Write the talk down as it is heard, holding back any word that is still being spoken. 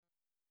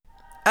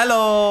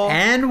Hello,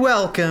 And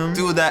welcome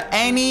to the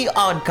Any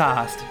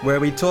Oddcast, where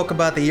we talk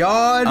about the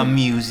odd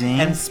amusing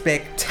and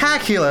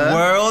spectacular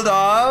world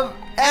of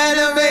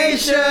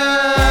animation.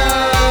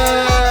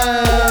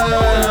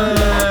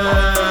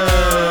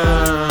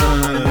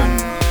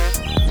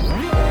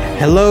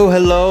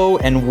 Hello,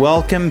 and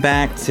welcome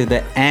back to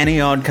the Any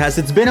Oddcast.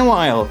 It's been a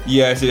while.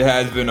 Yes, it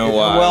has been a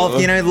while.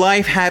 Well, you know,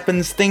 life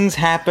happens, things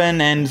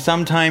happen, and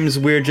sometimes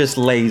we're just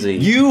lazy.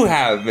 You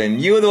have been.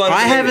 You're the one.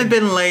 I haven't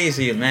been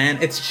lazy, man.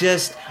 It's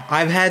just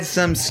I've had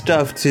some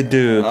stuff to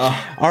do.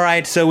 All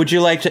right, so would you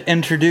like to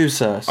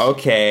introduce us?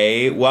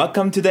 Okay,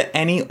 welcome to the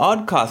Any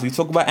Oddcast. We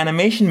talk about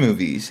animation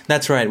movies.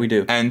 That's right, we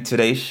do. And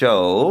today's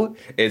show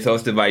is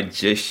hosted by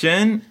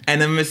Jishin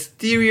and a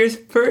mysterious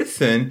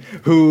person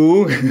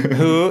who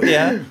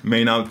Yeah.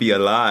 may not be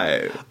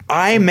alive.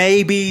 I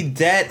may be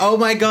dead. Oh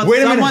my god, Wait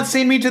a minute. someone's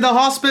seen me to the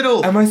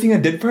hospital. Am I seeing a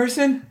dead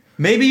person?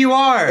 Maybe you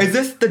are. Is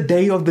this the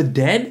Day of the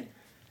Dead?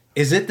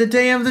 Is it the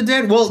Day of the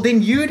Dead? Well,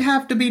 then you'd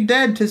have to be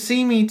dead to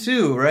see me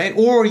too, right?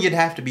 Or you'd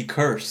have to be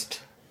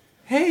cursed.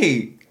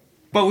 Hey,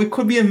 but we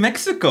could be in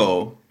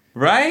Mexico,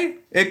 right?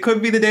 It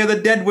could be the Day of the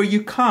Dead where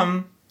you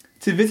come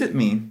to visit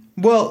me.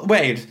 Well,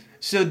 wait.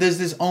 So does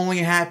this only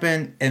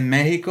happen in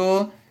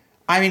Mexico?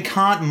 I mean,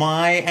 can't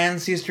my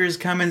ancestors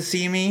come and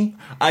see me?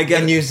 I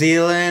guess in New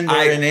Zealand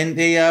or in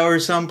India or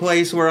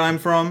someplace where I'm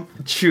from?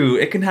 True,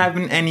 it can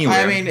happen anywhere.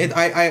 I mean,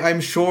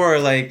 I'm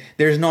sure, like,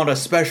 there's not a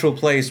special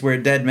place where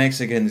dead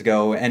Mexicans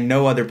go and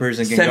no other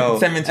person can go.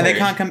 Cemetery. And they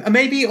can't come.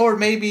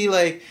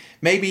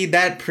 Maybe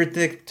that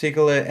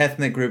particular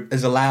ethnic group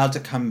is allowed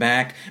to come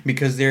back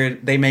because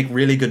they make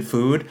really good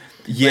food.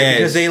 Yes.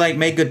 Because they, like,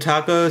 make good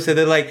tacos. So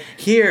they're like,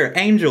 here,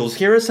 angels,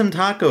 here are some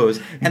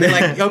tacos. And they're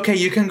like, okay,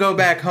 you can go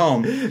back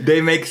home.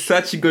 They make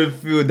such good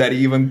food that it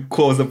even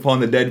calls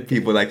upon the dead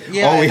people. Like, we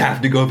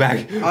have to go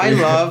back. I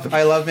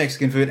love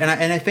Mexican food. And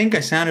I think I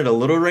sounded a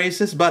little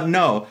racist, but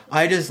no,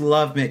 I just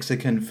love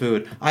Mexican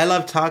food. I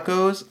love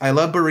tacos, I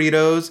love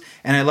burritos,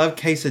 and I love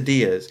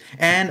quesadillas.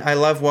 And I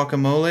love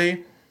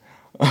guacamole.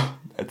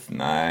 That's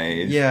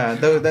nice. Yeah,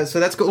 so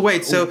that's cool.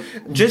 Wait, so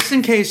just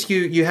in case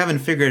you haven't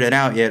figured it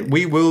out yet,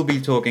 we will be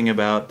talking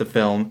about the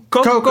film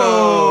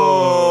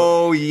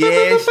Coco!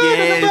 Yes.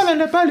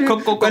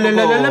 Coco.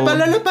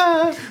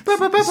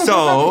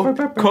 So,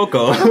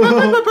 Coco.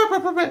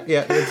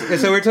 Yeah,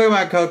 so we're talking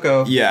about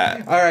Coco.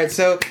 Yeah. All right,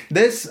 so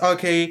this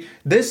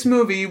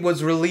movie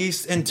was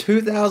released in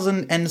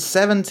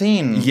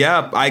 2017.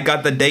 Yep, I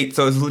got the date.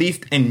 So it's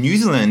released in New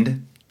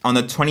Zealand on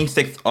the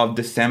 26th of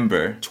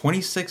December.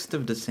 26th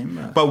of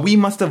December. But we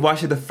must have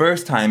watched it the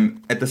first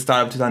time at the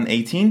start of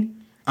 2018.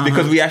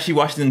 Because we actually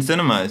watched it in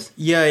cinemas.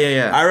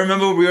 Yeah. I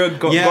remember we were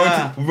going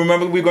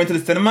to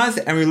the cinemas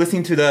and we were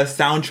listening to the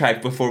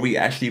soundtrack before we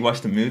actually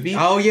watched the movie.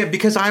 Oh yeah,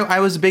 because I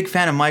was a big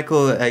fan of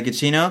Michael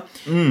Giacchino,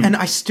 and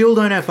I still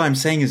don't know if I'm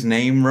saying his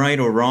name right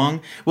or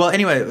wrong. Well,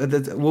 anyway,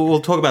 we'll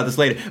talk about this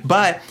later.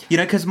 But you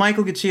know, because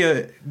Michael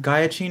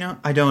Giacchino,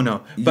 I don't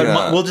know, but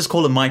we'll just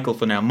call him Michael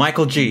for now.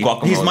 Michael G.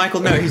 Guacamole. He's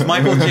Michael. No, he's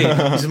Michael G.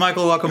 He's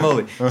Michael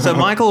Guacamole. So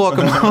Michael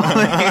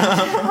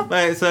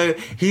Guacamole. So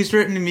he's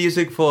written the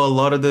music for a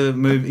lot of the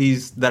movies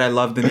that I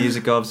love the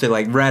music of, say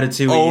like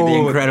Ratatouille, The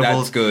Incredibles.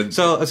 That's good.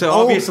 So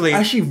obviously, I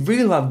actually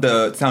really love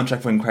the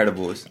soundtrack for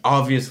Incredibles.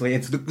 Obviously,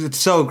 it's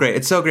so great.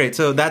 It's so great.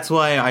 So that's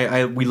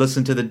why we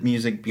listened to the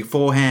music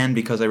beforehand,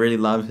 because I really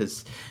love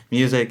his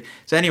music.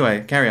 So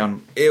anyway, carry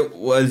on. It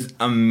was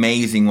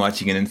amazing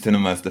watching it in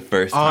cinemas the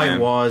first time.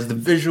 It was. The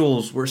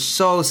visuals were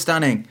so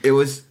stunning. It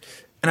was,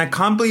 and I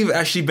can't believe it's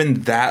actually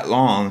been that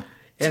long.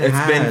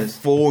 It's been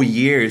 4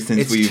 years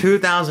since It's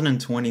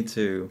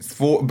 2022.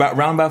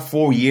 Around about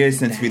 4 years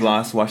since we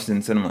last watched it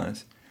in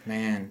cinemas.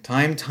 Man,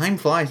 time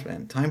flies,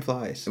 man. Time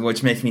flies.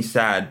 Which makes me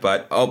sad,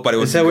 but it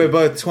was. So we're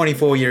both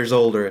 24 years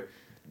older.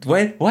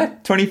 Wait,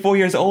 what? 24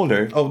 years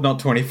older? Oh, not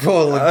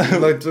 24,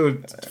 like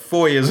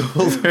 4 years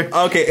older.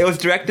 Okay, it was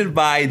directed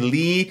by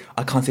Lee.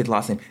 I can't say the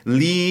last name.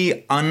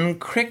 Lee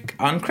Unkrich.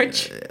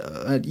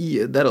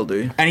 Yeah, that'll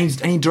do. And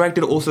he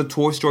directed also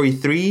Toy Story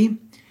 3.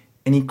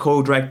 And he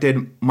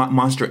co-directed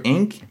Monster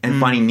Inc. and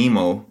Finding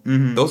Nemo.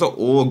 Mm-hmm. Those are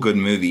all good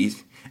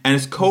movies. And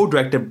it's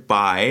co-directed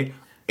by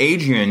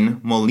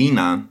Adrian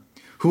Molina,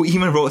 who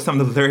even wrote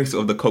some of the lyrics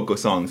of the Coco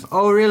songs.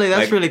 Oh, really?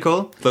 That's really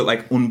cool. So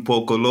like Un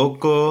Poco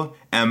Loco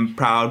and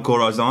Proud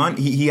Corazon.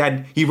 He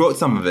wrote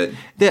some of it.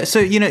 Yeah, so,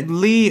 you know,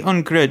 Lee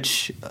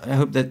Unkrich, I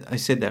hope that I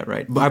said that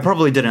right. But I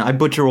probably didn't. I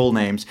butcher all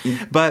names.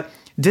 Yeah. But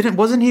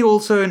wasn't he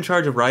also in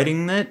charge of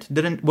writing it?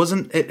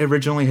 Wasn't it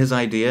originally his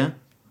idea?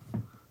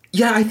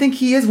 Yeah, I think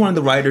he is one of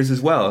the writers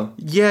as well.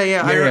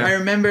 Yeah. I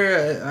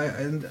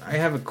remember. I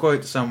have a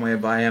quote somewhere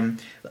by him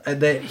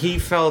that he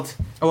felt.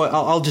 Oh,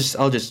 I'll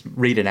just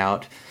read it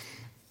out.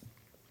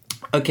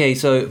 Okay,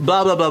 so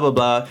blah blah blah blah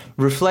blah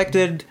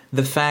reflected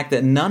the fact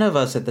that none of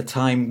us at the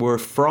time were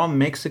from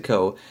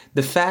Mexico.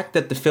 The fact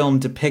that the film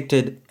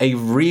depicted a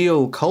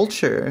real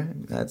culture,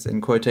 that's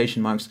in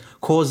quotation marks,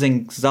 caused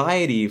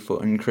anxiety for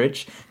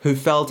Unkrich, who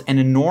felt an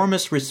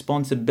enormous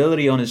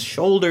responsibility on his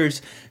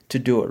shoulders to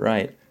do it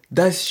right.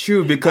 That's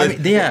true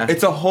because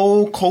it's a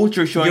whole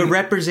culture showing. You're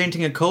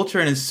representing a culture,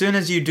 and as soon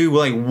as you do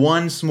like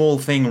one small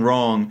thing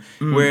wrong,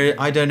 where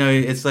I don't know,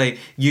 it's like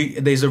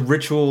there's a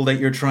ritual that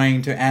you're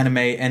trying to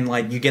animate, and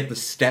like you get the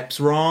steps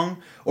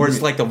wrong, or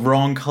it's like the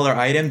wrong color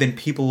item, then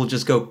people will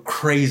just go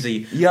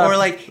crazy. Yeah. Or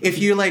like if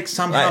you like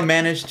somehow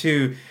manage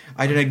to,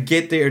 I don't know,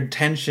 get their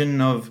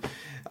attention of,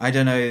 I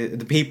don't know,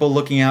 the people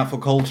looking out for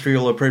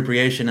cultural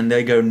appropriation, and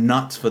they go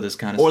nuts for this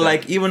kind of stuff. Or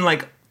like even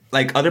like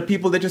other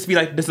people, they just be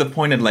like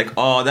disappointed, like,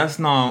 oh, that's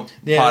not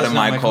part of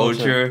my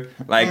culture.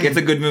 Like it's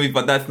a good movie,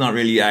 but that's not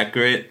really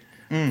accurate.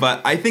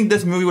 But I think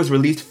this movie was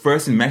released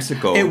first in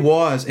Mexico. It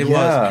was.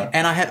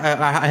 And I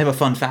have a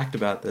fun fact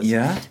about this.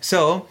 Yeah.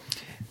 So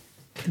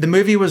the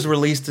movie was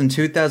released in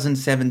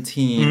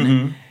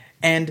 2017,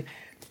 and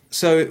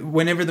so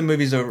whenever the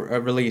movies are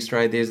released,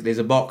 right, there's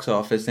a box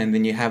office, and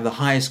then you have the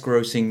highest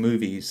grossing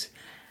movies.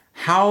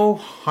 How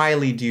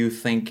highly do you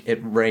think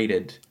it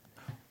rated?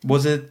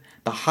 Was it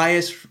the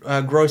highest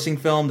grossing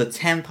film, the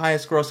 10th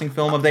highest grossing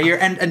film of the year?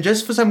 And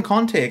just for some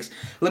context,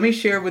 let me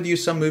share with you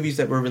some movies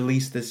that were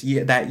released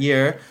that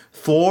year.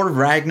 Thor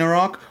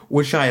Ragnarok,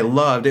 which I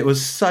loved. It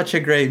was such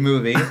a great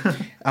movie.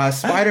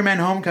 Spider-Man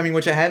Homecoming,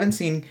 which I haven't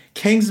seen.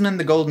 Kingsman: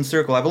 The Golden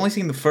Circle. I've only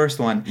seen the first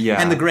one.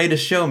 Yeah. And The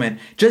Greatest Showman.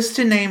 Just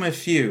to name a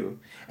few.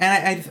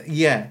 And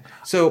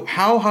So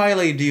how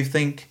highly do you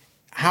think,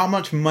 how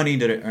much money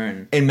did it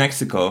earn? In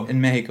Mexico.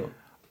 In Mexico.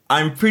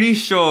 I'm pretty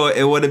sure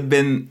it would have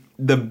been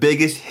the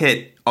biggest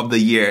hit of the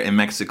year in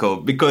Mexico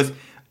because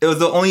it was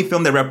the only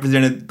film that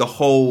represented the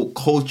whole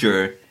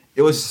culture.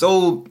 It was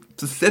so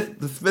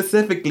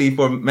specifically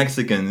for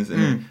Mexicans.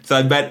 And so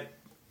I bet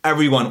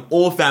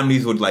all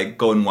families would like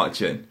go and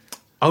watch it.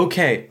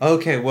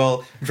 Okay,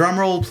 well, drum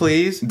roll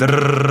please.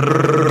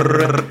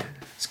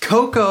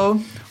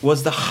 Coco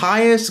was the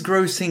highest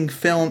grossing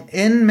film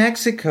in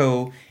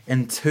Mexico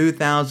in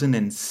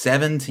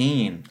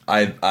 2017.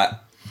 I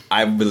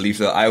believe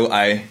so.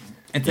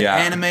 It's an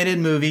animated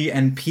movie,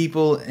 and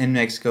people in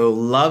Mexico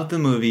love the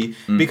movie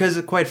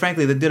because, quite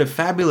frankly, they did a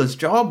fabulous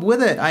job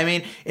with it. I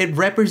mean, it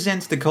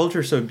represents the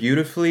culture so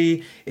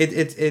beautifully.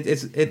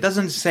 It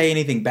doesn't say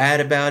anything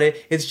bad about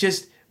it. It's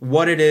just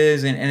what it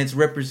is, and it's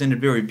represented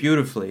very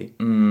beautifully.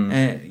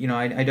 And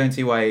I don't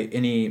see why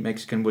any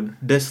Mexican would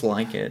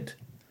dislike it.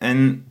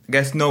 And I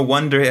guess no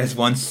wonder it has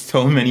won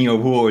so many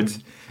awards,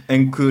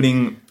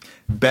 including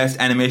Best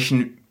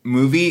Animation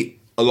Movie,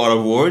 a lot of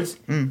awards,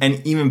 and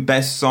even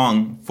Best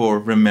Song for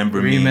Remember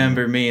Me.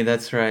 Remember Me,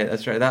 that's right.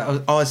 It's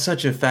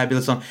such a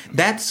fabulous song.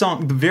 That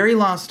song, the very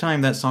last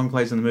time that song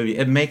plays in the movie,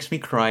 it makes me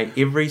cry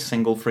every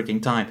single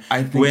freaking time.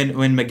 I think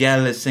when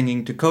Miguel is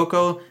singing to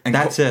Coco,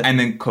 that's it. And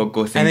then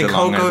Coco sings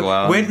along as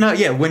well.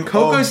 When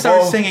Coco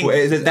starts singing,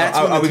 that's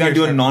when are we going to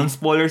do a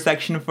non-spoiler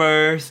section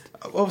first?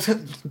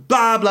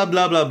 Blah, blah,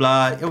 blah, blah,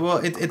 blah. Well,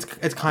 it's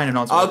kind of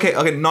non-spoiler.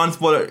 Okay,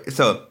 non-spoiler.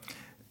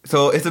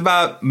 So it's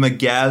about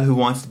Miguel who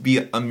wants to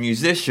be a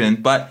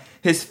musician, but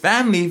his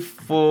family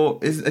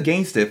is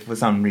against it for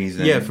some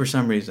reason. Yeah, for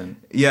some reason.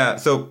 Yeah,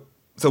 so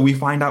we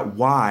find out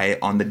why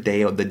on the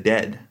Day of the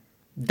Dead.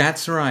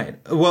 That's right.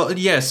 Well,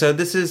 yeah, so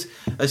this is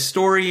a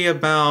story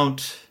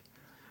about...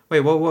 Wait,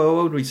 what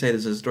would we say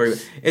this is a story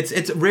about?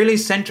 It's really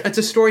it's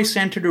a story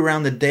centered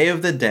around the Day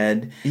of the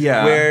Dead,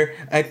 where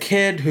a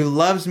kid who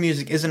loves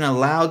music isn't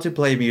allowed to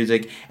play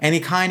music, and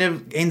he kind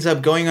of ends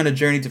up going on a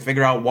journey to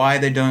figure out why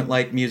they don't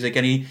like music,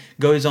 and he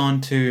goes on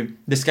to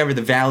discover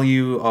the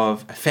value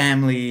of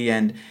family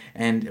and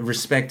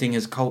respecting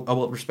his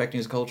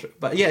culture.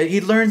 But yeah,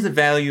 he learns the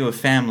value of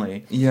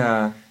family.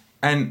 Yeah,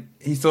 and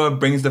he sort of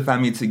brings the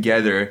family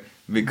together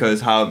because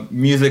how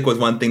music was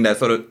one thing that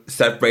sort of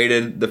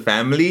separated the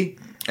family.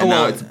 And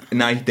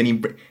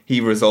he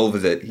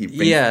resolves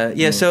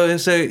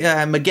it.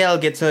 So Miguel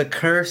gets a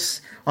curse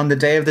on the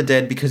Day of the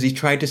Dead because he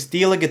tried to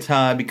steal a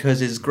guitar because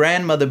his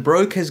grandmother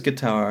broke his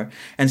guitar,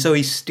 and so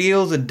he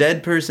steals a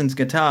dead person's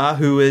guitar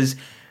who is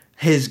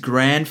his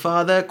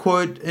grandfather,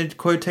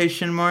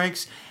 quotation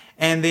marks,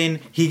 and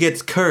then he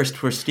gets cursed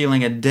for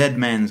stealing a dead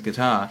man's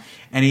guitar,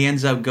 and he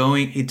ends up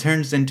he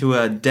turns into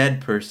a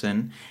dead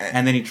person,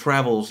 and then he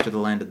travels to the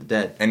land of the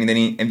dead, and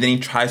then he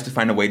tries to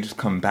find a way to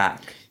come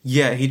back.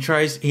 Yeah, he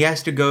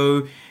has to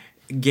go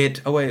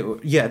get away.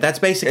 Yeah, that's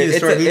basically the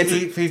story.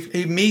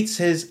 He meets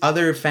his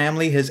other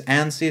family, his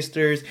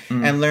ancestors,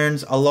 and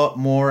learns a lot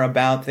more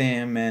about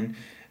them, and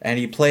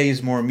he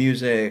plays more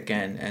music,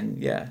 and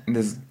yeah.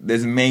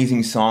 There's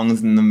amazing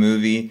songs in the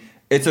movie.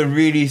 It's a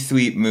really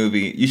sweet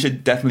movie. You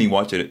should definitely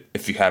watch it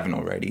if you haven't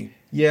already.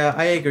 Yeah,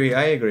 I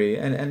agree.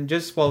 And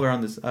just while we're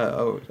on this,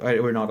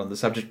 we're not on the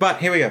subject,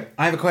 but here we go.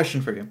 I have a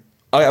question for you.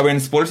 Oh, are we in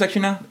the spoiler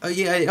section now?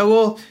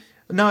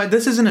 No,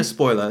 this isn't a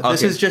spoiler. Okay.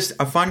 This is just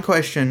a fun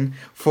question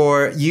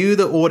for you,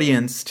 the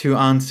audience, to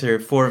answer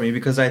for me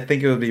because I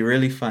think it would be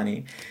really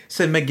funny.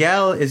 So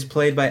Miguel is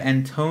played by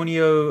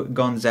Antonio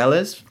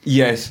Gonzalez.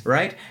 Yes.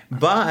 Right?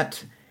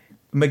 But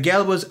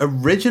Miguel was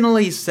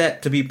originally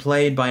set to be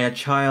played by a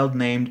child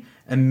named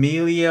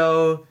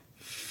Emilio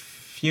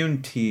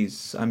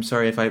Fuentes. I'm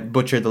sorry if I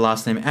butchered the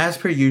last name, as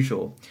per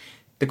usual.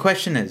 The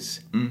question is,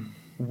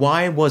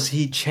 why was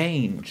he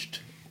changed?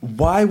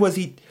 why was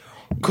he?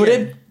 Could Yeah.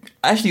 it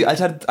actually? I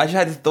just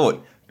had this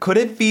thought. Could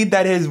it be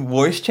that his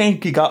voice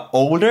changed? He got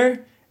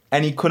older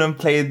and he couldn't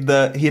play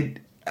he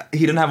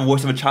didn't have a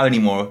voice of a child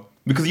anymore,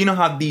 because you know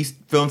how these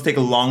films take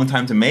a long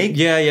time to make.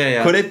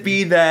 Yeah. Could it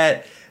be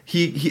that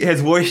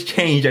his voice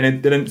changed and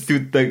it didn't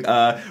suit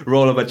the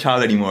role of a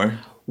child anymore?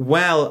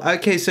 Well,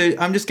 okay, so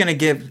I'm just going to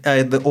give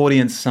the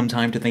audience some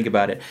time to think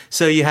about it.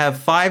 So you have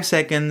 5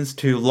 seconds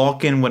to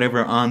lock in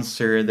whatever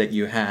answer that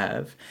you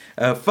have.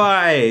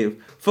 5,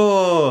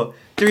 4,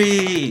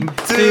 3,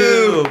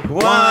 2,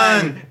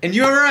 1. And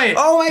you're right.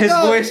 Oh my His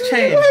God. voice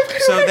changed.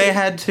 So they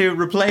had to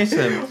replace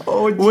him.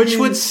 Oh, which geez.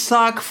 would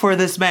suck for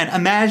this man.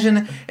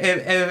 Imagine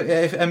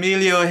if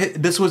Emilio,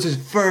 this was his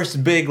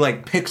first big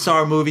like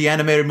Pixar movie,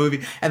 animated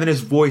movie, and then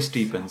his voice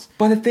deepens.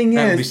 But the thing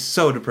That would be is,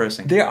 so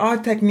depressing. there are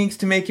techniques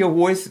to make your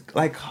voice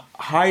like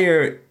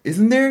higher,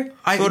 isn't there?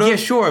 Sort of? Yeah,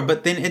 sure,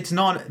 but then it's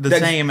not the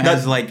same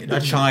as like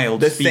a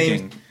child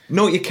speaking.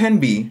 No, it can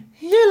be.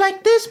 You're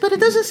like this, but it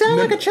doesn't sound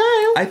No, like a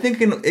child. I think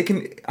it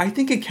can. I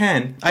think it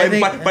can. I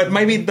think- but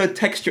maybe the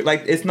texture,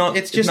 like it's not.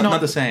 It's just not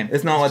the same.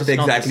 It's not It's what just they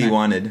not the exactly same.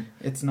 wanted.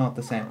 It's not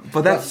the same.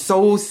 But that's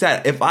so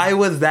sad. If I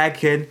was that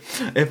kid,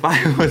 if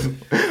I was,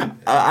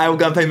 I was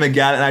gonna play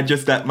Miguel, and I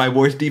just that my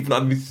voice deep,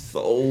 I'd be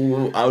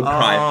so. I would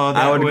cry. Oh,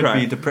 that I would, would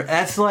cry. be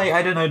that's like,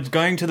 I don't know,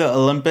 going to the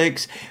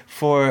Olympics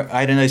for,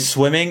 I don't know,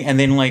 swimming, and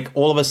then like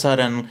all of a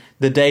sudden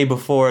the day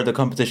before the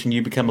competition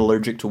you become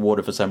allergic to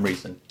water for some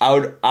reason.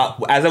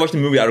 As I watched the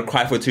movie, I would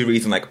cry for two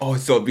reasons. Like, oh,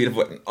 it's so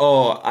beautiful. And,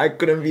 oh, I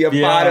couldn't be a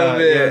part of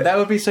it. Yeah, that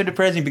would be so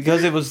depressing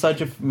because it was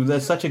such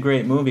a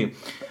great movie.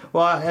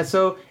 Well,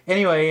 so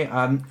anyway,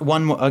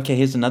 one more. Okay,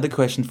 here's another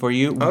question for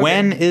you. Okay.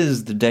 When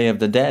is the Day of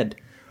the Dead?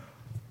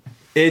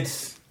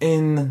 It's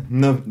in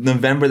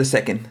November the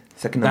 2nd.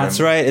 2nd November. That's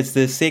right. It's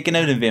the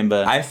 2nd of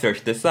November. I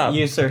searched this up.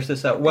 You searched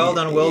this up. Well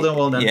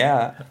done.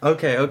 Yeah.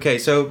 Okay.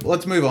 So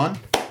let's move on.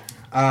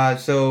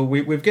 So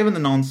we've given the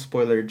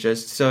non-spoiler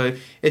gist. So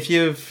if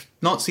you've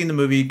not seen the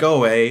movie, go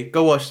away,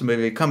 go watch the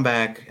movie, come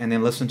back, and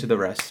then listen to the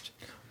rest.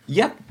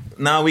 Yep.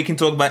 Now we can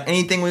talk about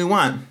anything we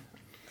want.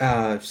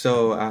 Oh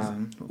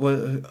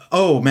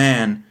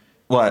man,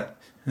 What?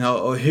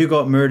 no, who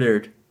got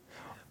murdered?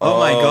 Oh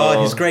my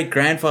God, his great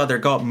grandfather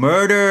got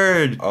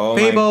murdered. Oh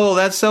my- People,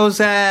 that's so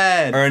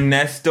sad.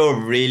 Ernesto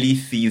really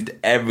seized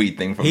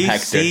everything from He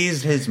Hector.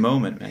 seized his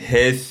moment, man.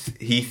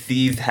 He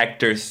seized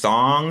Hector's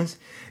songs,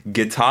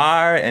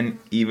 guitar, and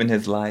even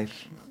his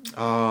life.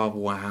 Oh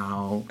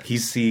wow, he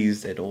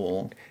seized it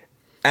all.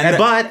 And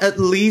But at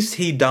least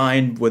he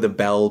died with a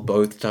bell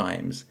both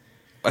times.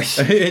 A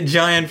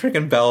giant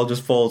freaking bell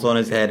just falls on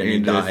his head and he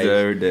dies.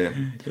 deserved it.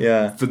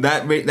 Yeah. So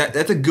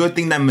that's a good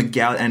thing that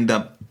Miguel ended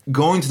up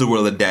going to the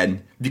world of the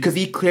dead, because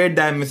he cleared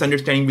that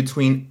misunderstanding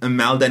between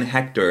Imelda and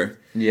Hector.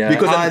 Yeah.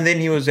 Because And then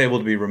he was able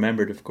to be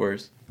remembered, of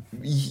course.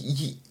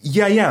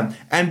 Yeah.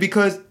 And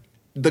because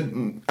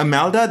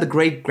Imelda, the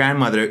great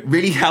grandmother,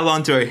 really held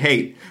on to her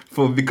hate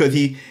because because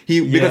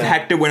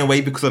Hector went away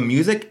because of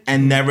music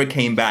and never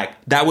came back.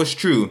 That was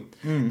true.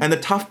 And the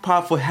tough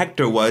part for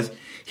Hector was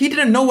he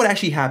didn't know what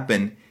actually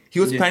happened. He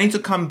was planning to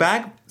come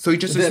back, so he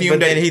just assumed But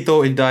then that he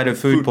thought he died of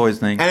food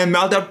poisoning. And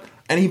Imelda,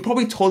 and he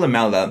probably told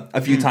Imelda a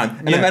few times,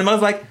 and Yeah.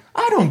 Imelda's like,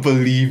 "I don't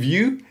believe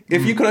you.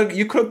 If you could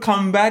have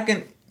come back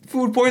and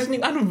food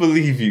poisoning, I don't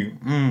believe you.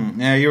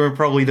 Yeah, you were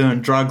probably doing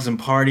drugs and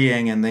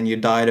partying, and then you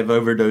died of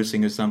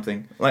overdosing or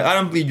something. Like, I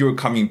don't believe you were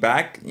coming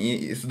back."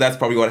 So that's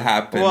probably what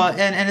happened. Well,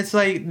 and it's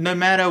like, no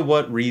matter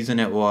what reason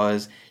it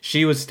was,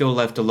 she was still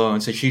left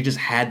alone. So she just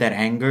had that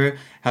anger,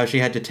 how she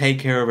had to take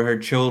care of her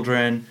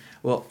children,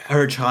 well,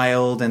 her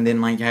child, and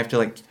then like you have to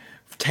like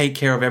take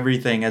care of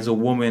everything as a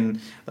woman.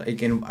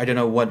 Like in, I don't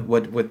know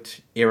what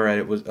era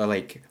it was,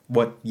 like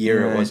what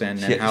year it was in,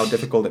 and how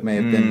difficult it may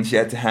have been. She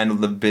had to handle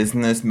the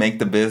business, make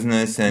the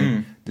business,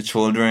 and the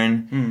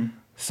children.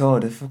 So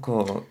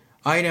difficult.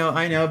 I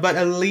know, but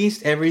at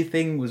least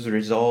everything was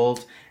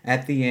resolved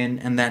at the end,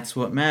 and that's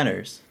what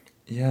matters.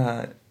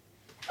 Yeah.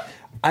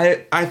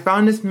 I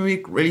found this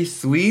movie really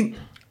sweet,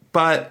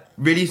 but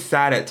really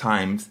sad at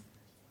times.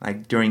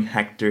 Like during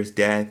Hector's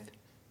death,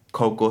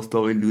 Coco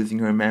slowly losing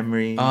her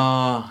memory.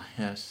 Ah,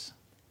 yes.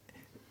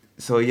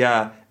 So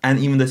yeah, and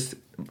even this,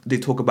 they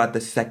talk about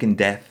the second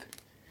death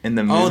in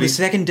the movie. Oh, the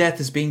second death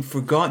is being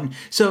forgotten.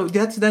 So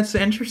that's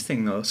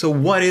interesting though. So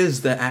what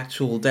is the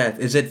actual death?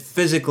 Is it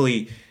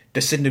physically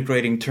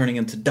disintegrating, turning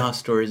into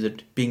dust, or is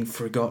it being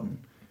forgotten?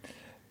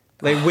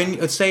 Like when,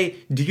 let's say,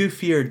 do you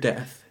fear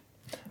death?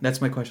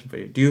 That's my question for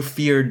you. Do you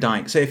fear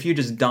dying? So if you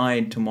just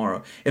died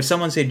tomorrow, if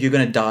someone said you're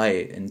gonna die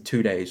in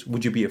 2 days,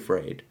 would you be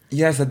afraid?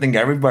 Yes, I think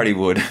everybody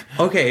would.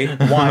 Okay,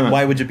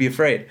 why would you be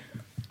afraid?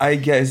 I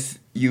guess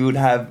you would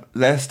have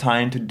less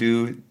time to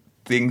do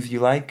things you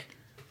like.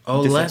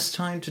 Oh, Just less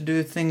time to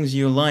do things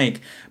you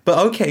like. But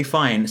okay,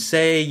 fine.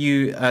 Say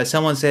you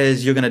someone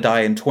says you're gonna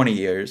die in 20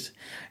 years,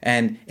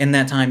 and in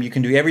that time you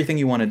can do everything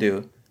you want to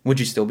do. Would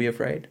you still be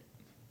afraid?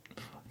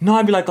 No,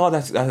 I'd be like, oh,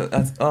 that's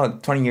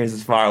 20 years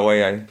is far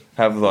away. I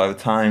have a lot of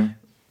time.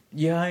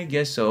 Yeah, I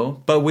guess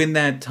so. But when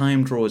that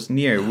time draws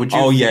near, would you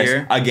Oh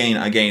fear? yes,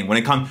 again.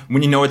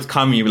 When you know it's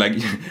coming, you'll be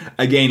like,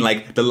 again,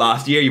 like the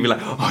last year, you'll be like,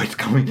 oh, it's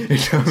coming.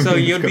 It's coming. So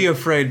you'd be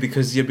afraid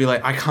because you'd be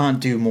like, I can't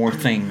do more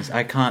things.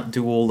 I can't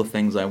do all the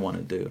things I want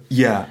to do.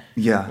 Yeah.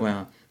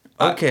 Wow.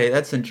 Okay,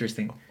 that's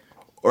interesting.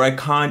 Or I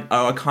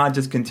can't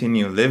just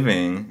continue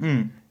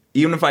living.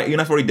 Even if I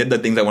already did the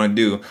things I want to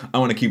do, I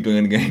want to keep doing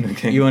it again and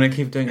again. You want to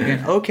keep doing it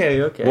again? Okay.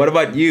 What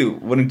about you?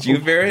 Wouldn't you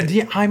fear it?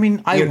 Yeah, I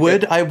mean, I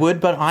would,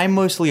 but I'm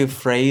mostly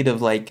afraid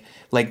of like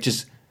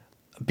just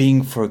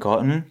being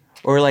forgotten,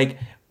 or like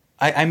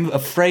I'm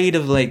afraid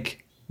of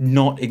like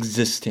not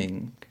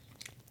existing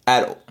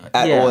at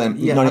all, and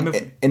not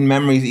in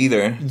memories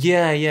either.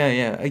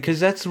 Yeah. Because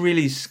that's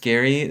really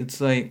scary.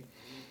 It's like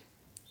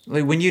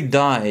when you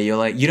die, you're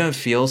like, you don't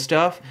feel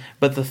stuff,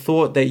 but the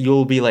thought that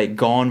you'll be like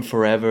gone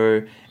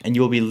forever and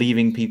you'll be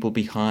leaving people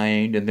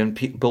behind, and then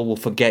people will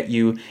forget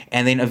you,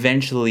 and then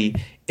eventually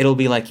it'll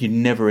be like you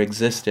never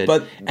existed.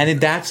 And then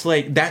that's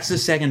the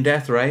second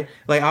death, right?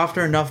 Like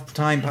after enough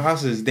time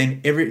passes,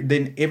 then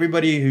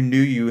everybody who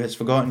knew you has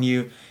forgotten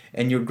you,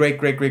 and your great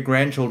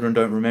grandchildren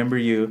don't remember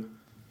you.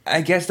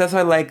 I guess that's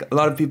why like a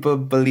lot of people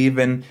believe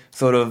in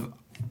sort of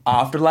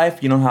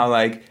afterlife. You know how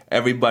like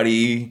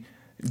everybody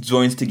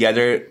joins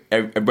together,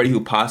 everybody who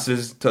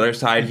passes to their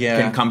side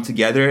can come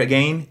together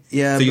again.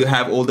 Yeah. So you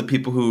have all the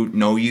people who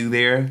know you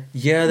there.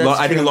 Yeah, that's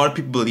I think a lot of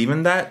people believe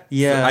in that.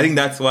 Yeah. So I think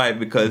that's why,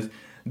 because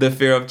the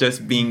fear of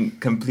just being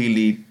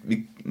completely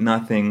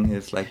nothing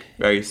is like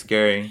very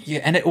scary.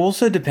 Yeah, and it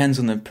also depends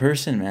on the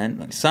person, man.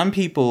 Like some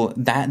people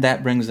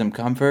that brings them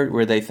comfort,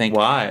 where they think,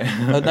 why?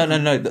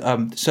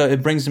 No. So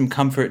it brings them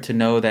comfort to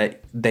know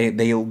that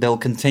they'll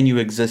continue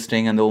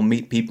existing, and they'll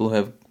meet people who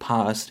have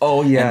passed.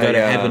 Oh yeah, and go to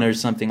heaven or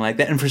something like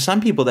that. And for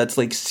some people, that's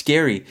like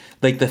scary,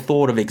 like the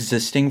thought of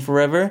existing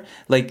forever.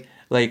 Like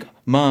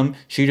mom,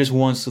 she just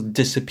wants to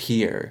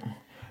disappear.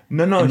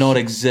 No, and not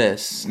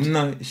exist.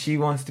 No, she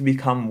wants to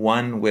become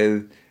one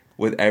with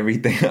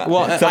everything.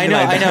 Well, I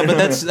know, but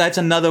that's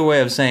another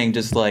way of saying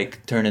just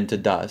like turn into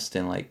dust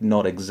and like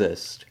not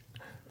exist.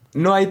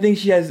 No, I think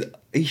she has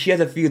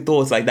a few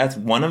thoughts. Like that's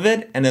one of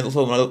it, and then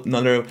also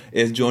another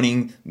is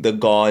joining the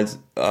gods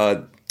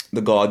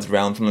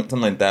realm,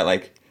 something like that.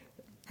 Like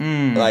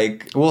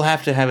we'll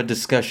have to have a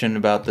discussion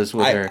about this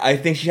with her. I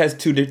think she has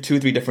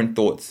three different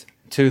thoughts.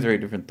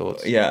 2-3 different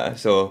thoughts. Yeah,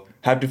 so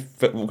have to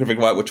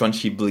figure out which one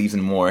she believes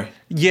in more.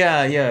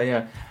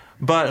 Yeah.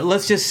 But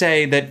let's just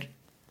say that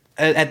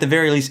at the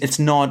very least, it's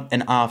not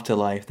an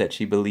afterlife that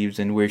she believes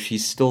in, where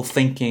she's still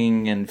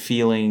thinking and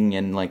feeling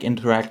and like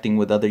interacting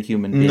with other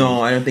human beings.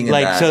 No, I don't think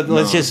like that. So no.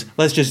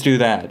 let's just do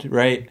that,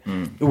 right?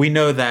 We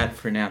know that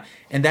for now,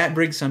 and that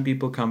brings some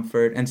people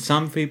comfort, and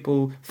some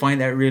people find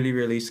that really,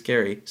 really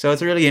scary. So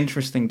it's really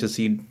interesting to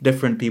see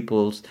different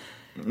people's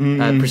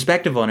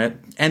perspective on it.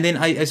 And then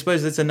I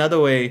suppose that's another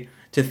way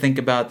to think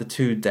about the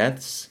two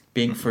deaths,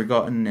 being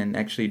forgotten and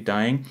actually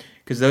dying,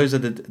 because those are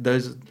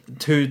those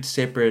two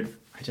separate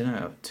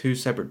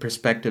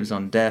perspectives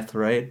on death,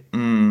 right?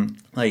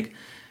 Like,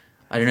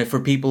 I don't know, for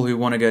people who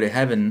want to go to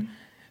heaven,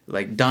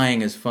 like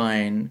dying is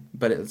fine,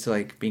 but it's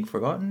like being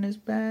forgotten is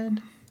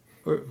bad.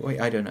 Or wait,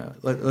 I don't know.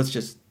 Let's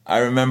just. I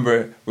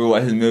remember we were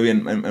watching the movie,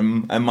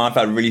 and my mom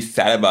felt really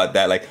sad about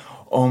that. Like,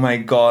 oh my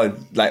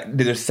god, like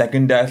there's a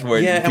second death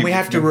where and we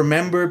have to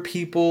remember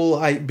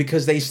people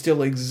because they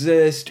still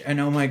exist, and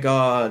oh my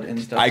god, and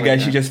stuff. I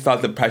guess she just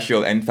felt the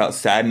pressure and felt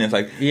sadness,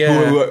 like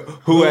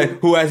who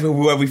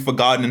have we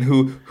forgotten, and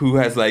who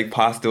has like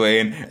passed away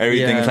and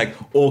everything. It's like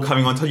all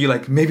coming on top of you,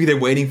 like maybe they're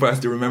waiting for us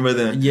to remember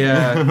them.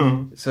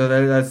 Yeah, so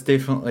that's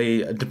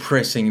definitely a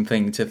depressing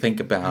thing to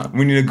think about.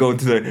 We need to go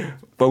to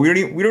but we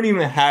don't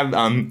even have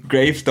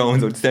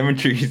gravestones or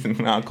cemeteries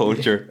in our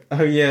culture.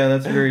 Oh yeah,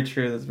 that's very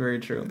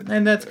true.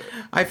 And that's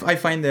I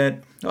find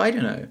that I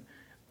don't know.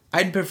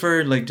 I'd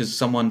prefer like just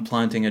someone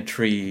planting a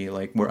tree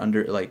like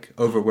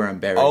over where I'm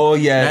buried. Oh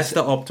yeah, that's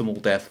the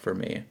optimal death for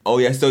me. Oh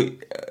yeah, so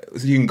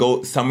you can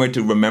go somewhere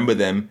to remember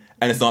them,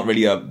 and it's not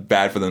really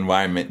bad for the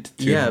environment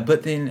too. Yeah,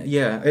 but then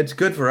it's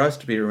good for us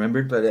to be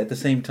remembered. But at the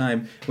same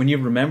time, when you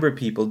remember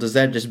people, does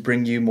that just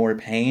bring you more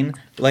pain?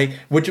 Like,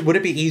 would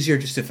it be easier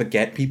just to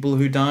forget people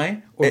who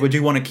die, or would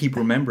you want to keep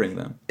remembering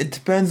them? It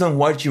depends on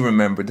what you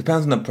remember. It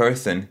depends on the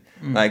person.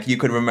 Like you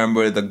could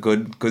remember the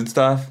good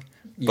stuff,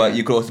 but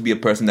you could also be a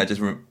person that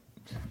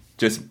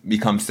just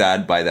becomes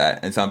sad by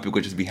that, and some people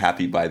could just be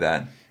happy by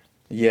that.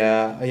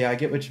 Yeah, I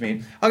get what you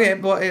mean. Okay,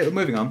 well,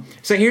 moving on.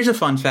 So here's a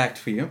fun fact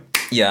for you.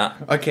 Yeah.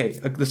 Okay,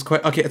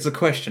 it's a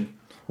question.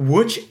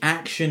 Which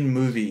action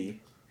movie,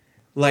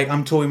 like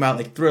I'm talking about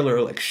like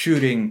thriller, like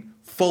shooting,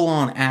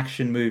 full-on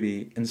action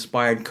movie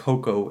inspired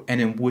Coco, and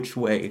in which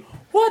way?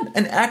 What?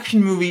 An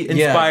action movie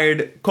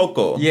inspired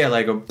Coco? Yeah,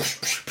 like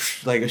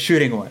a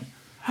shooting one.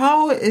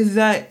 How is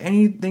that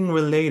anything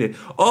related?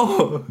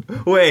 Oh,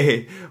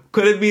 wait.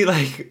 Could it be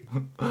like...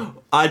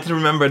 I just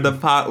remember the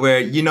part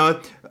where,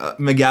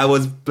 Miguel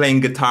was playing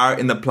guitar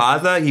in the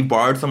plaza. He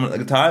borrowed someone's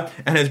guitar,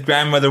 and his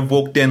grandmother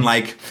walked in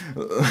like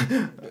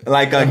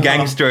a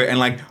gangster and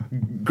like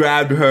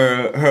grabbed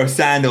her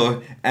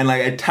sandal and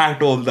like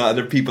attacked all the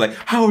other people. Like,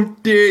 how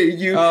dare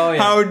you? Oh,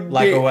 yeah. How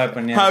Like dare, a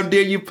weapon, yes. How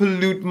dare you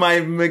pollute my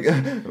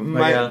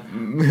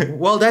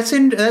Well, that's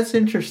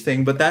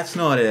interesting, but that's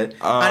not it.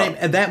 I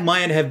mean, that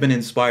might have been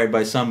inspired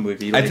by some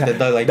movie, like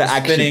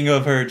the spinning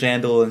of her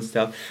jandal and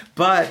stuff.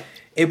 But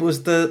it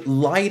was the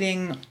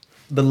lighting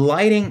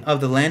of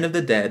the Land of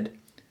the Dead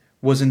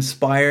was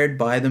inspired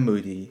by the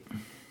movie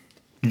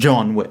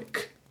John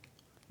Wick.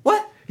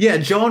 What? Yeah,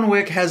 John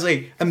Wick has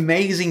like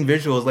amazing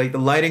visuals. Like the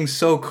lighting's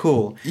so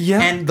cool. Yeah.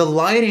 And the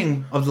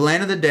lighting of the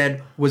Land of the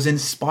Dead was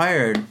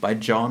inspired by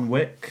John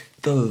Wick.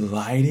 The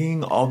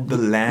lighting of the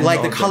Land,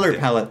 like the color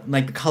palette,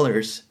 like the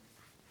colors.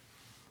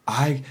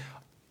 I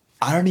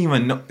don't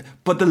even know.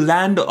 But the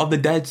Land of the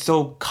Dead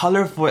so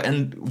colorful,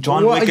 and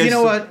John Wick is... You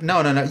know what?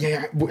 No.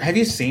 Yeah. Have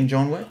you seen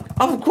John Wick?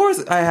 Of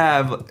course I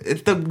have.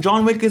 It's the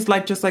John Wick is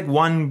like just like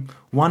one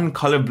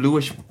color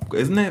bluish,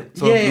 isn't it?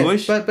 So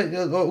bluish. But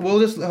we'll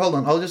just hold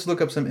on. I'll just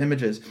look up some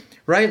images.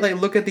 Right? Like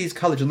look at these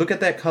colors. Look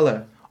at that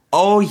color.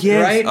 Oh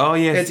yes. Right? Oh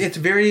yes. It's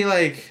very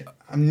like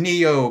a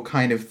Neo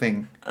kind of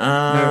thing.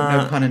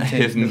 No pun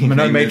intended.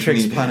 No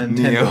Matrix pun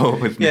intended. Neo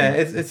yeah,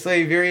 it's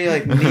like very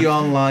like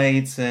neon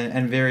lights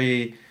and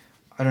very,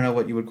 I don't know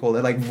what you would call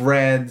it, like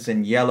reds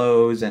and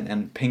yellows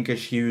and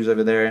pinkish hues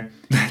over there.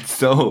 That's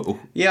so...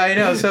 Yeah, I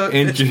know. So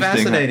it's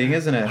fascinating,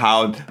 isn't it?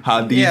 How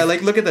these... Yeah,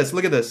 like look at this.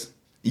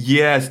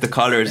 Yes, the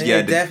colors.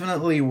 It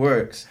definitely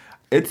works.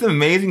 It's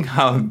amazing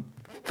how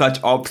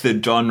such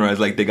opposite genres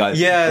like they got.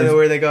 Yeah,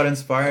 where they got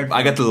inspired from.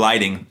 I got the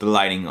lighting,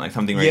 like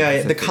something. Really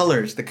yeah, the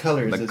colors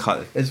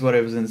is what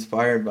it was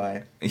inspired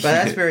by. But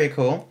that's very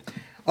cool.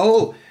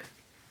 Oh,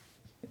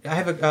 I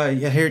have a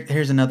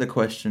here's another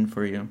question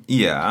for you.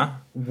 Yeah.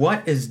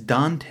 What is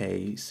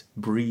Dante's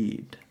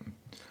breed?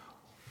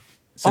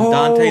 So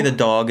Dante the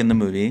dog in the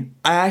movie.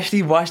 I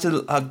actually watched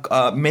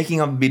a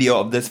making of video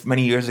of this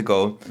many years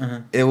ago.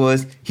 There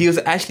was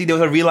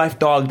a real life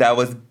dog that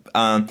was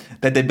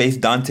that they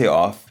based Dante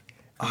off.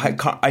 I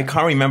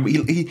can't remember.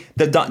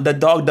 The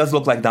dog does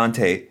look like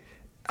Dante.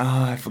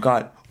 I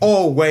forgot.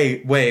 Oh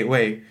wait.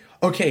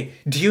 Okay,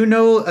 do you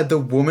know the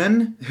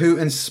woman who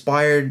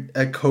inspired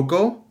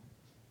Coco?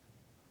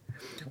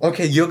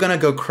 Okay, you're gonna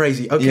go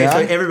crazy. Okay, yeah? So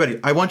everybody,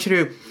 I want you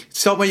to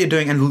stop what you're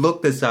doing and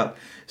look this up.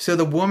 So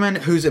the woman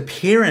whose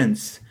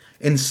appearance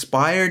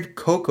inspired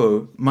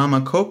Coco,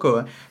 Mama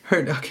Coco,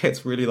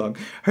 it's really long.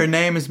 Her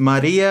name is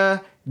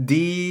Maria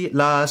de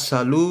la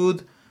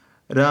Salud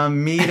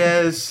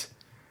Ramirez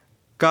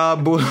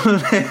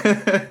Cabulera.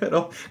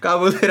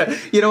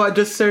 You know what?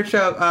 Just search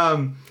up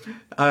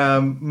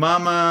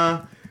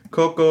Mama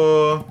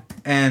Coco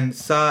and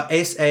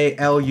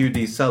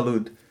Salud.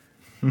 Salud.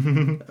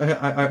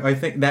 I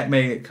think that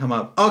may come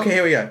up. Okay,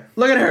 here we go.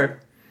 Look at her.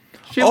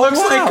 She looks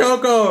like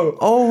Coco.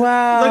 Oh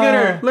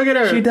wow! Look at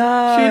her. She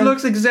does. She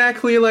looks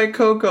exactly like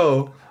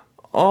Coco.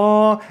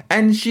 Oh,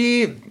 and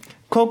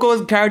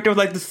Coco's character was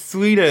like the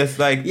sweetest.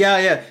 Like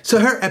yeah. So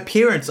her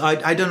appearance,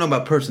 I don't know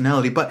about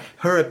personality, but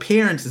her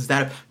appearance is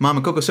that of Mama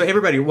Coco. So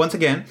everybody, once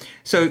again,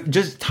 so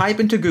just type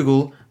into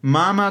Google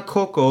Mama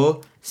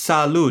Coco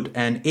Salud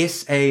and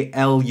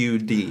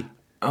Salud.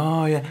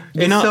 Oh yeah,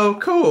 it's so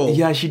cool.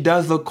 Yeah, she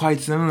does look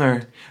quite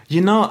similar.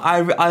 You know,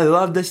 I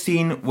love the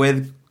scene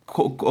with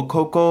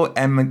Coco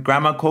and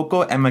Grandma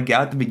Coco and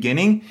Miguel at the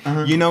beginning.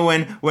 You know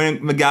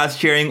when Miguel's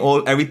sharing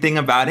everything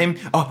about him.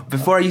 Oh,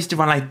 before I used to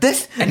run like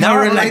this, and now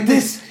I run like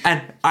this.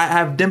 And I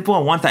have Dimple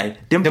on one side.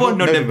 Dimple.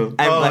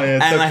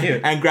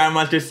 And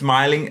Grandma's just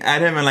smiling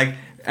at him and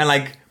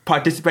like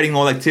participating in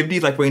all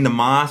activities, like wearing the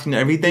mask and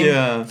everything.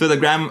 Yeah. So the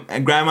Grandma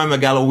and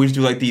Miguel always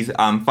do like these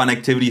fun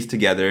activities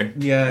together.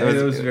 Yeah,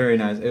 it was very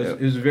nice. It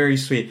was very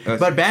sweet.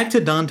 But back to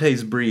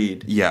Dante's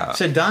breed. Yeah.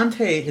 So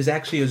Dante is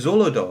actually a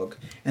Zolo dog,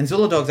 and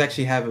Zolo dogs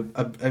actually have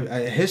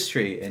a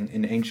history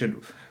in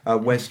ancient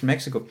West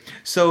Mexico.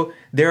 So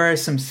there are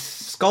some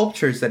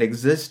sculptures that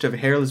exist of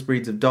hairless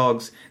breeds of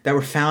dogs that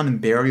were found in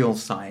burial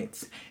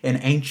sites in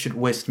ancient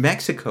West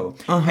Mexico.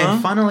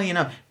 And funnily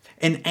enough,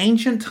 in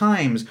ancient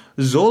times,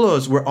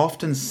 Zolos were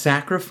often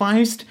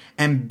sacrificed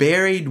and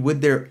buried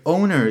with their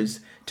owners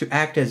to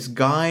act as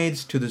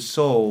guides to the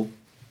soul.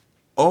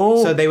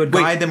 Oh, so they would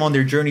guide them on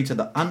their journey to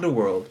the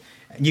underworld.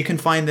 You can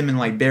find them in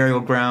like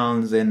burial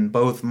grounds in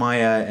both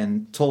Maya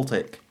and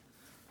Toltec.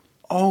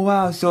 Oh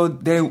wow! So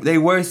they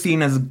were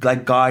seen as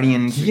like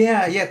guardians.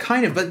 Yeah,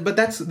 kind of. But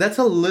that's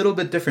a little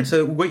bit different.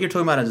 So what you're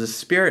talking about is the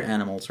spirit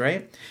animals,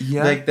 right?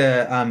 Yeah. Like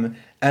the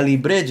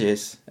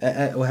alibrejes.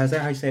 How's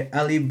that how you say it?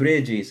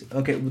 Alibrejes.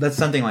 Okay, that's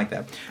something like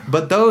that.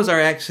 But those are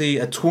actually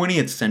a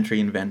 20th century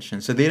invention,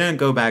 so they didn't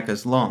go back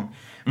as long.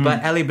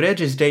 But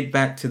alibrejes date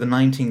back to the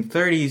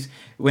 1930s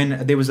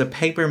when there was a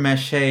paper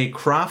mache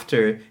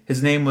crafter.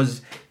 His name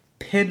was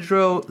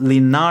Pedro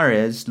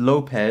Linares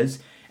Lopez.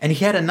 And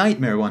he had a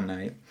nightmare one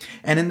night.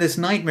 And in this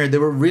nightmare,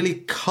 there were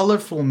really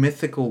colorful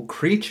mythical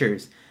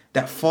creatures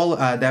that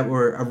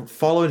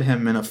followed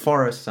him in a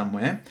forest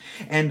somewhere.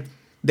 And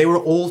they were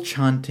all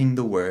chanting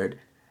the word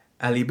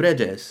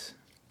alibrejes.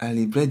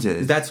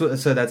 Alibrejes.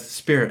 That's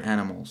spirit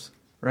animals,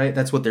 right?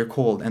 That's what they're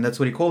called. And that's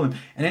what he called them.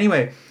 And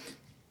anyway,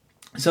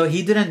 So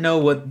he didn't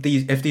know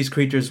if these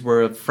creatures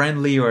were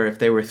friendly or if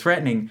they were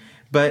threatening,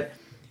 but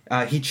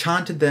he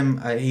chanted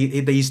them.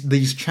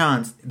 These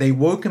chants, they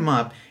woke him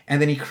up,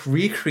 and then he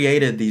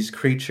recreated these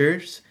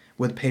creatures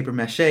with paper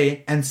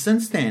mache. And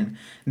since then,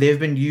 they've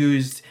been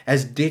used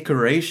as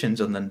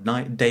decorations on the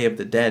Day of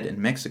the Dead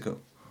in Mexico.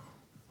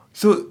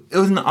 So it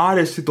was an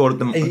artist who thought of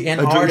them,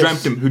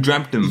 who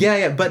dreamt them.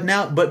 Yeah. But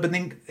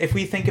then, if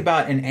we think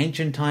about in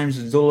ancient times,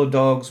 Zolo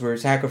dogs were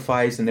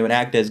sacrificed and they would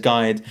act as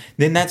guides.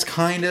 Then that's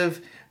kind of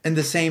in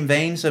the same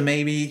vein. So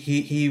maybe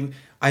he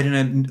I don't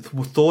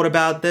know, thought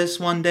about this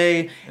one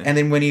day, and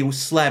then when he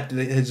slept,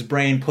 his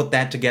brain put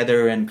that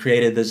together and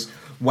created this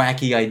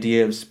wacky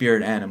idea of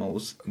spirit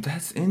animals.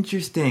 That's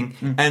interesting.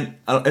 And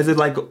is it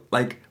like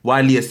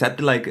widely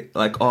accepted? Like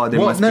they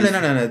must. No.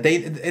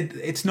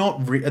 It's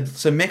not.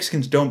 So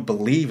Mexicans don't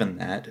believe in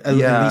that. At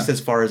least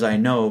as far as I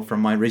know from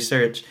my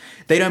research,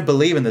 they don't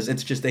believe in this.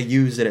 It's just they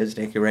use it as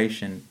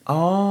decoration.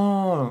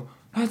 Oh,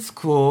 that's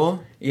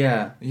cool.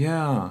 Yeah.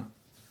 Yeah.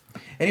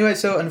 Anyway,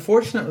 so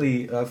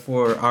unfortunately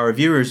for our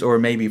viewers, or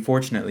maybe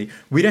fortunately,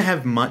 we don't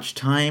have much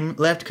time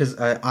left because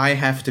I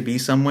have to be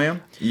somewhere.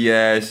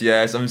 Yes.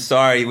 I'm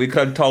sorry. We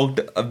could have talked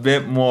a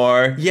bit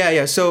more.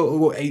 Yeah.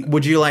 So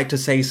would you like to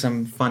say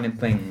some fun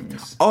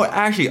things? Oh,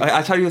 actually,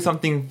 I'll tell you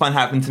something fun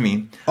happened to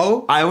me.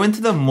 Oh? I went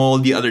to the mall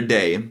the other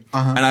day, and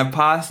I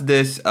passed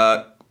this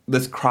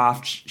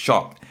craft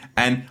shop.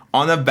 And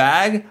on the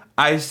bag,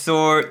 I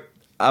saw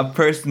a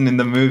person in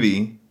the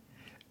movie.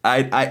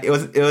 It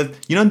was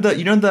you know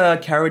the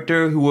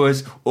character who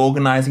was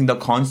organizing the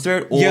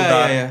concert, all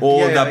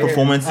the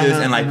performances,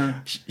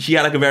 and she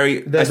had like a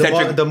very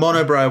eccentric the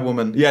monobrow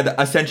woman. Yeah, the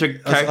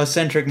eccentric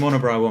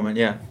monobrow woman.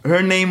 Yeah,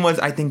 her name was,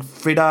 I think,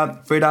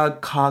 Frida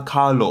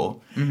Kahlo.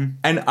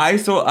 And I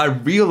saw a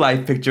real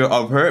life picture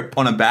of her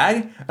on a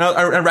bag, and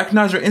I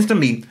recognized her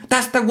instantly.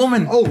 That's the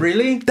woman. Oh,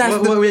 really?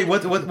 That's what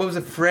was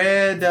it?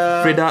 Frida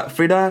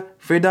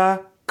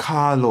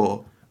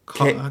Kahlo.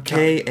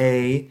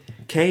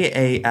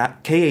 K-A-H-L-O.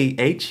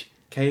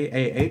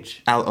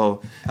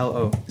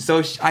 L-O.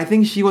 So I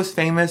think she was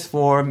famous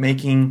for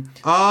making...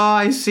 Oh,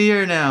 I see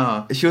her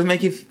now. She was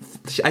making...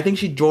 I think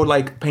she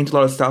painted a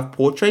lot of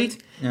self-portraits.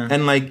 Yeah.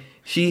 And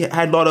she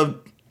had a lot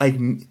of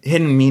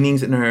hidden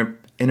meanings in her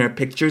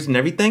pictures and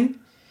everything.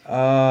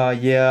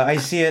 Yeah, I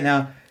see it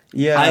now.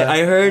 Yeah, I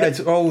heard... It's,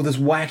 this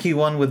wacky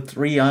one with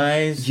 3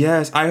 eyes.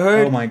 Yes, I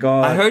heard... Oh my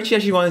god. I heard she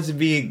actually wanted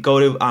to go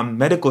to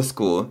medical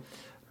school.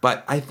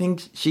 But I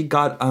think she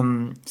got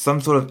some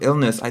sort of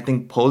illness. I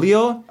think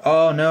polio.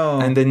 Oh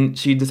no! And then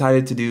she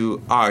decided to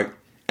do art.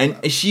 And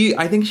I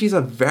think she's a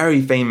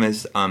very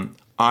famous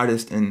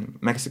artist in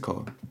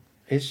Mexico.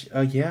 Is she?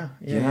 Oh yeah.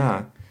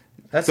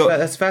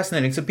 That's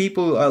fascinating. So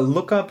people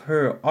look up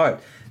her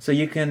art. So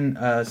you can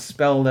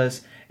spell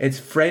this. It's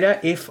Frida,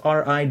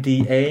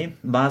 Frida,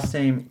 last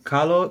name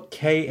Kahlo,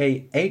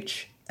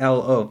 Kahlo.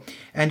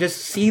 And just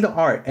see the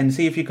art and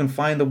see if you can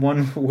find the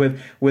one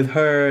with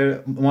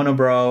her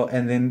monobrow,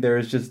 and then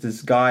there's just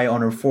this guy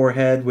on her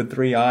forehead with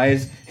 3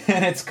 eyes,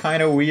 and it's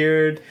kind of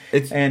weird.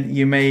 And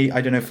you may, I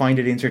don't know, find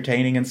it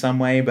entertaining in some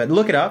way, but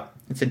look it up.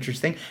 It's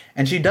interesting,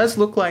 and she does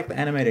look like the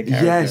animated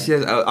character. Yes.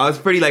 I was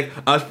pretty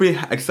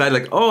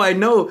excited. I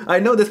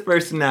know this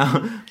person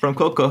now from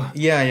Coco.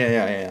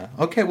 Yeah.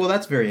 Okay, well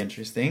that's very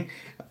interesting.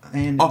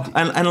 And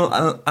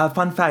a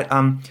fun fact.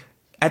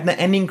 At the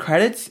ending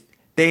credits,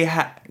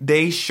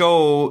 they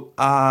show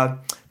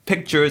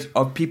pictures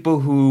of people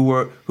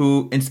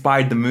who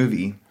inspired the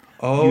movie.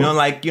 Oh,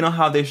 you know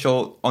how they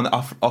show on the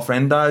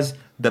ofrendas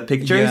the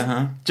pictures,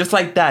 just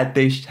like that.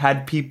 They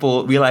had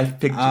real life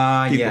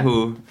pictures,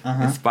 who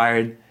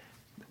inspired.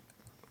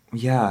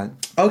 Yeah.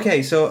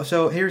 Okay, so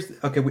here's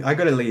I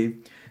gotta leave.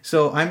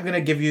 So I'm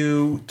gonna give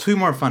you 2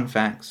 more fun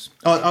facts.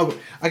 I'm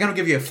gonna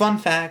give you a fun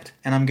fact,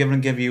 and I'm gonna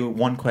give you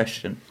 1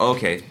 question.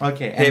 Okay.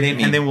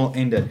 And then we'll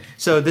end it.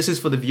 So this is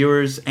for the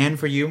viewers and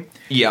for you.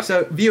 Yeah.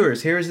 So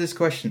viewers, here's this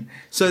question.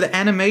 So the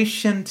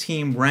animation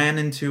team ran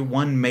into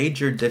one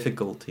major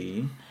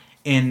difficulty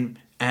in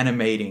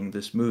animating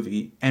this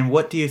movie, and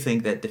what do you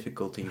think that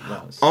difficulty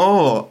was?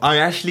 Oh, I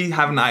actually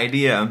have an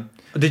idea.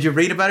 Did you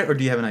read about it, or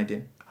do you have an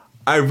idea?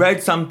 I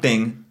read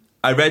something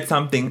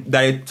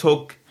that it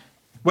took...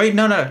 Wait,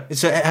 no.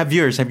 So,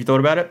 viewers, have you thought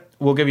about it?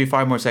 We'll give you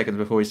 5 more seconds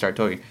before we start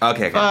talking.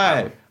 Okay.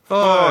 5,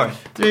 4,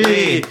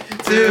 3,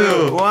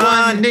 2,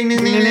 1. Ding,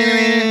 ding, ding,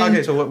 ding.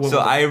 Okay, so what? So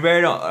I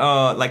read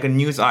a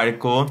news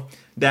article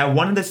that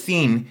one of the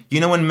scene,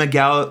 when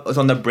Miguel was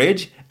on the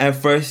bridge and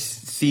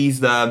first sees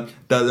the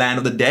land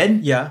of the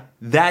dead. Yeah.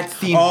 That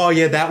scene. Oh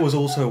yeah, that was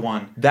also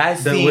one. That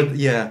scene.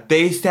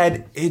 They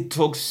said it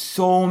took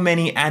so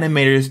many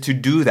animators to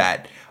do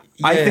that.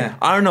 Yeah.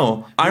 I don't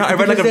know. I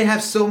read they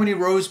have so many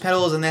rose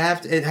petals, and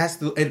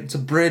it's a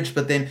bridge,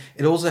 but then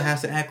it also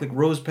has to act like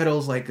rose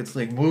petals, like it's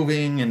like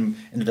moving and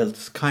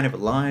it's kind of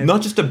alive.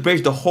 Not just the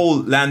bridge, the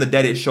whole land of the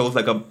dead. It shows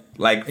from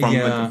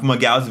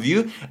Miguel's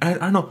view. And I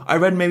don't know. I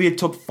read maybe it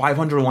took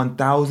 500 or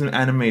 1,000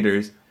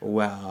 animators.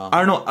 Wow. I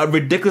don't know, a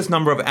ridiculous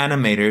number of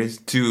animators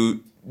to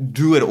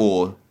do it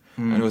all.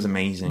 And it was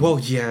amazing. Well,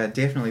 yeah,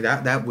 definitely.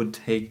 That would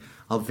take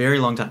a very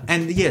long time.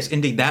 And yes,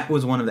 indeed, that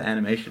was one of the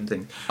animation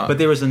things. But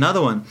there was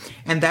another one,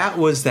 and that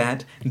was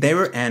that they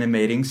were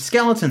animating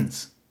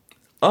skeletons.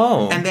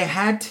 Oh. And they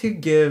had to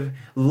give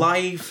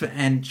life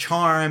and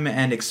charm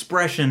and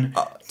expression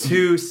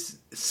to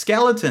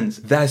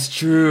skeletons. That's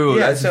true.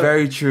 Yeah, That's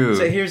very true.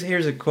 So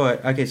here's a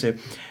quote. Okay, so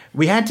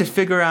we had to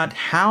figure out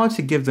how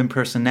to give them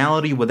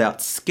personality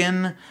without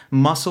skin,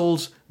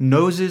 muscles,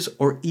 noses,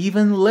 or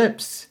even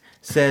lips,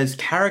 says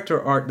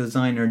character art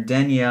designer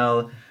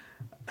Danielle.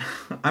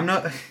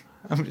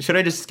 Should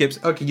I just skip?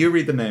 Okay, you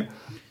read the name.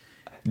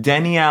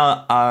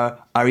 Danielle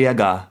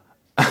Arriaga.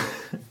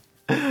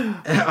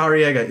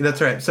 Arriaga,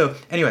 that's right. So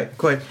anyway,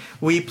 quote,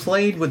 we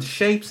played with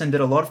shapes and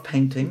did a lot of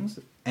paintings,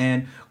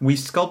 and we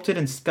sculpted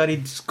and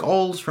studied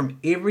skulls from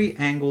every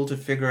angle to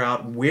figure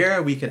out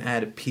where we could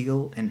add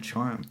appeal and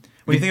charm.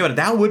 When you think about it,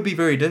 that would be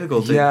very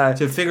difficult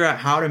to figure out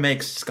how to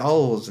make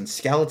skulls and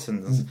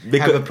skeletons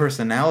have a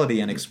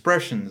personality and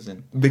expressions.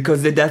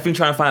 Because they're definitely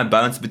trying to find a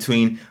balance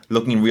between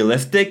looking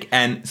realistic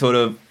and sort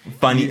of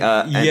funny.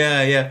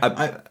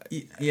 And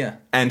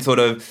sort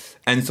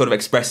of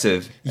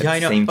expressive. At I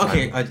know. The same time.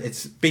 Okay, it's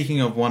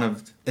speaking of one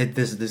of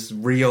this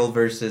real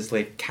versus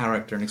like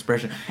character and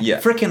expression.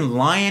 Yeah. Freaking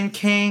Lion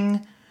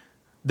King.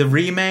 The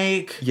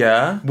remake,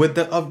 with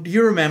the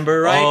you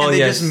remember, right? Oh, and they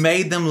just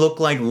made them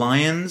look like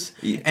lions,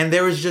 and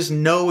there was just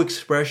no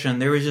expression.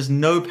 There was just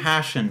no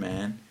passion,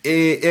 man.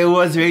 It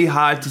was really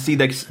hard to see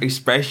the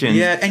expression.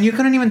 Yeah, and you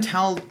couldn't even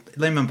tell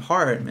them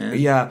apart, man.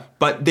 Yeah,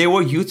 but there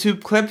were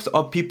YouTube clips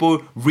of people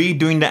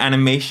redoing the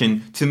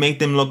animation to make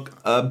them look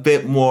a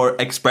bit more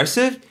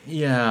expressive.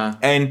 Yeah,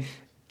 and.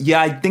 Yeah,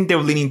 I think they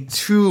were leaning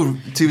too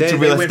realistic.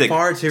 They went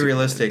far too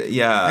realistic.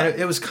 Yeah. And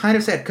it was kind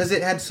of sad because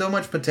it had so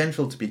much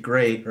potential to be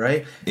great,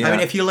 right? Yeah. I mean,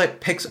 if you let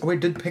Pixar...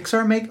 Wait, did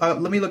Pixar make... let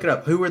me look it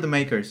up. Who were the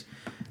makers?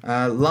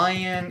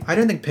 Lion... I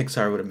don't think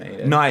Pixar would have made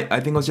it. No, I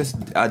think it was just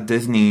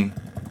Disney.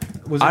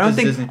 Was it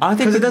Disney?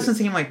 Because it doesn't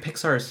seem like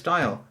Pixar's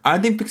style. I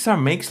don't think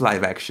Pixar makes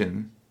live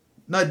action.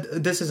 No,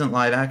 this isn't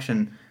live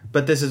action.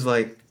 But this is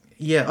like...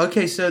 Yeah,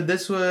 okay, so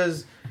this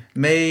was...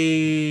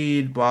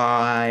 made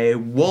by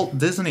Walt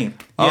Disney.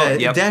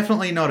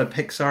 Definitely not a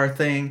Pixar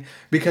thing,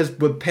 because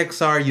with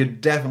Pixar you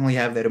definitely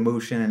have that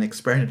emotion and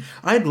expression.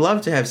 I'd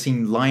love to have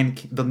seen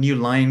the new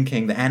Lion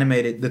King, the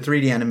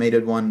 3D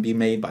animated one, be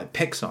made by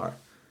Pixar.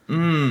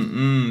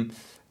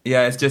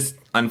 Yeah, it's just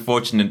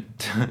unfortunate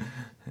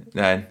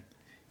that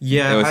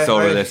it was so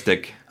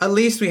realistic. At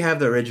least we have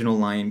the original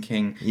Lion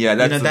King. Yeah,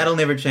 that'll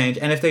never change.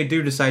 And if they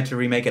do decide to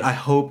remake it, I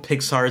hope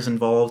Pixar is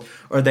involved,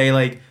 or they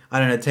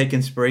take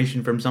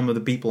inspiration from some of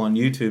the people on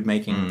YouTube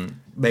making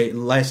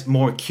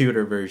more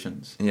cuter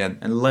versions. Yeah.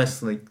 And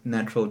less like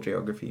natural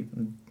geography.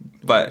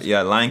 But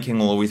yeah, Lion King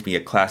will always be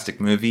a classic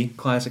movie.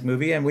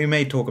 And we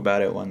may talk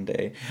about it one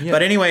day. Yeah.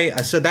 But anyway,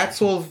 so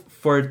that's all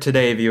for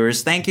today,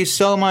 viewers. Thank you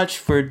so much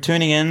for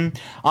tuning in.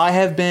 I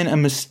have been a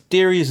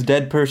mysterious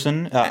dead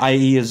person,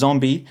 i.e. a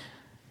zombie.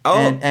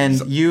 Oh, and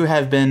you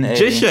have been a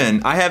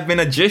magician. I have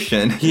been a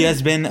magician. He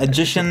has been a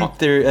magician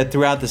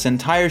throughout this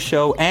entire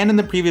show and in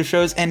the previous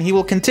shows, and he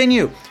will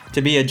continue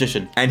to be a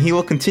magician. And he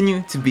will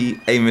continue to be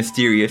a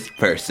mysterious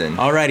person.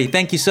 Alrighty,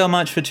 thank you so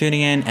much for tuning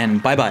in,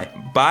 and bye-bye.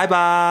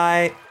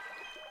 Bye-bye.